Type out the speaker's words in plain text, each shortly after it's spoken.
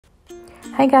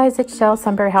Hi guys, it's Shell,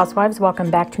 Sunbury Housewives.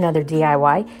 Welcome back to another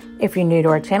DIY. If you're new to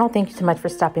our channel, thank you so much for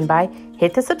stopping by.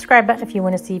 Hit the subscribe button if you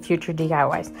want to see future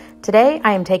DIYs. Today,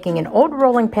 I am taking an old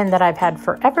rolling pin that I've had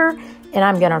forever, and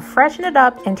I'm going to freshen it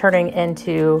up and turn it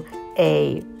into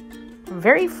a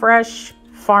very fresh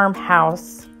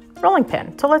Farmhouse rolling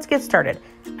pin. So let's get started.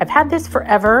 I've had this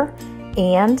forever,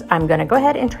 and I'm going to go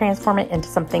ahead and transform it into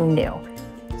something new.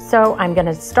 So I'm going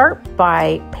to start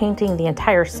by painting the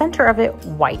entire center of it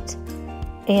white.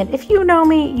 And if you know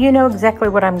me, you know exactly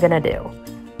what I'm gonna do.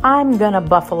 I'm gonna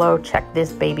buffalo check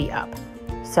this baby up.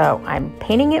 So I'm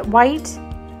painting it white,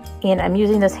 and I'm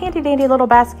using this handy dandy little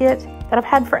basket that I've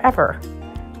had forever.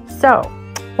 So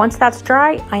once that's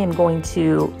dry, I am going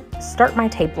to start my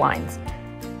tape lines.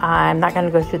 I'm not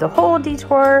gonna go through the whole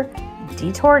details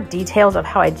of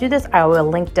how I do this. I will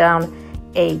link down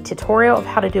a tutorial of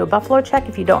how to do a buffalo check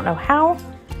if you don't know how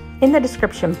in the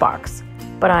description box.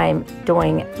 But I'm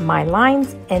doing my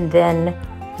lines, and then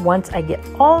once I get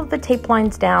all of the tape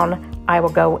lines down, I will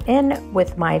go in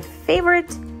with my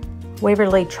favorite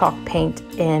Waverly chalk paint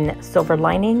in silver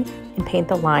lining and paint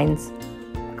the lines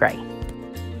gray.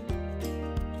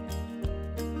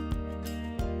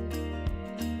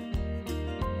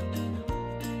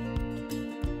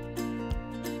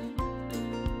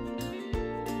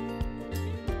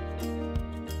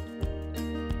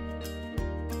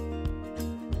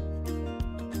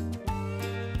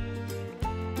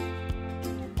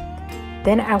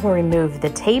 Then I will remove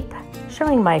the tape,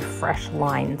 showing my fresh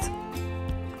lines,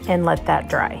 and let that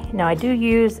dry. Now I do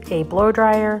use a blow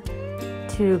dryer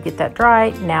to get that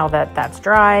dry. Now that that's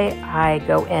dry, I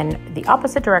go in the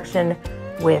opposite direction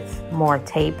with more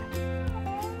tape,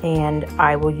 and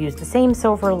I will use the same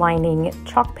silver lining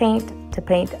chalk paint to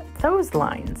paint those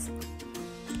lines.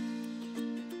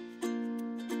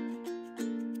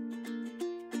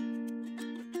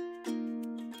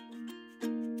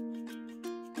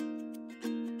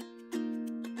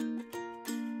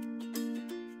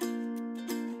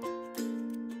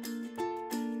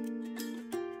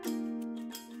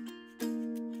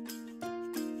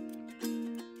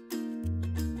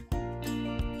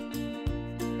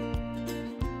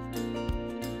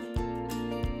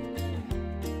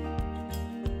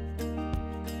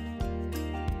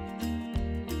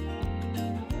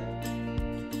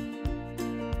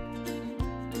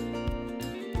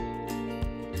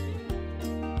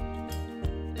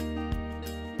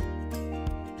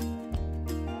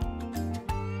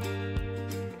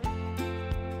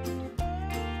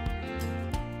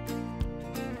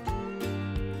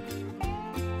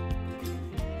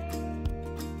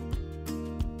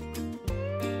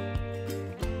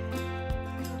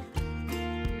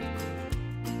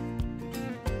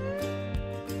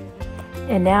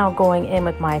 And now going in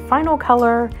with my final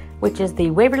color, which is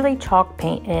the Waverly chalk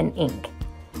paint and ink.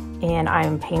 And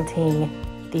I'm painting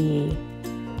the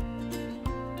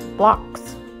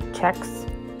blocks, checks,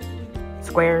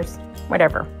 squares,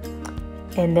 whatever.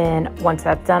 And then once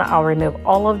that's done, I'll remove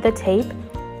all of the tape.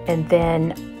 And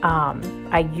then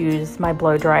I use my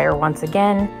blow dryer once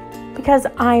again because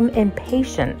I'm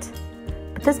impatient.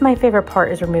 But this is my favorite part,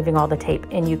 is removing all the tape.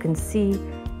 And you can see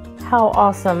how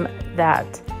awesome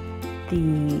that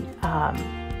the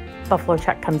buffalo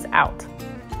check comes out.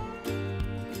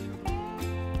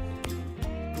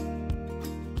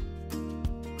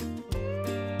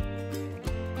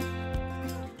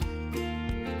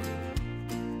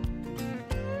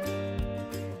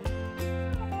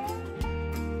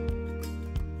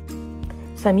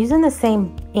 So I'm using the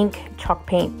same ink chalk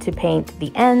paint to paint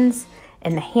the ends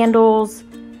and the handles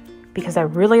because I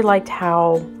really liked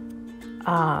how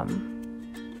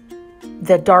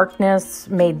the darkness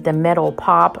made the metal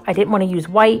pop. I didn't want to use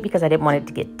white because I didn't want it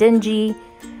to get dingy.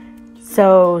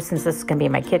 So since this is going to be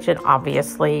in my kitchen,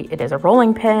 obviously it is a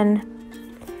rolling pin.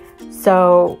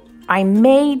 So I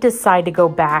may decide to go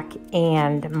back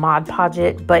and Mod Podge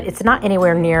it, but it's not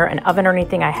anywhere near an oven or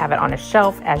anything. I have it on a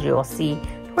shelf, as you will see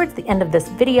towards the end of this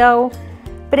video.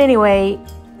 But anyway,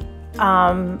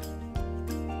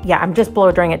 yeah, I'm just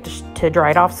blow drying it to dry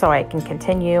it off so I can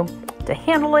continue to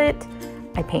handle it.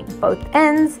 I paint both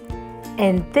ends,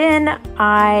 and then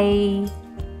I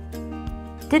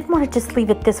didn't want to just leave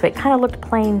it this way. It kind of looked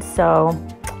plain, so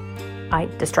I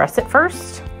distress it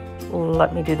first.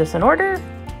 Let me do this in order.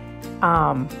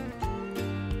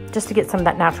 Just to get some of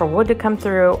that natural wood to come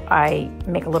through, I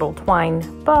make a little twine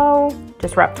bow,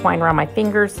 just wrap twine around my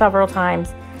fingers several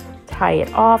times, tie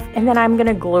it off, and then I'm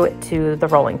gonna glue it to the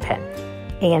rolling pin.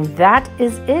 And that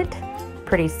is it.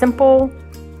 Pretty simple.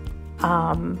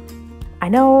 I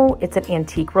know it's an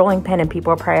antique rolling pin and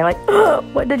people are probably like, "Ugh,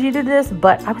 what did you do to this?"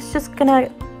 But I was just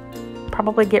gonna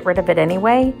probably get rid of it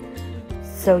anyway.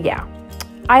 So yeah,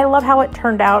 I love how it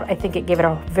turned out. I think it gave it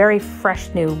a very fresh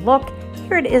new look.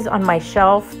 Here it is on my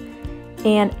shelf,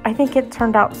 and I think it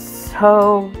turned out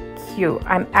so cute.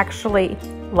 I'm actually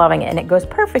loving it, and it goes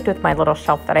perfect with my little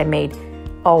shelf that I made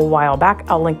a while back.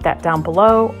 I'll link that down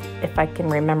below if I can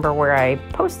remember where I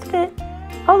posted it.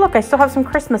 Oh look, I still have some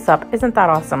Christmas up. Isn't that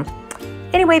awesome?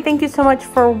 Anyway, thank you so much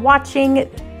for watching.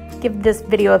 Give this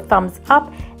video a thumbs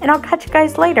up, and I'll catch you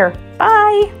guys later.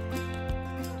 Bye!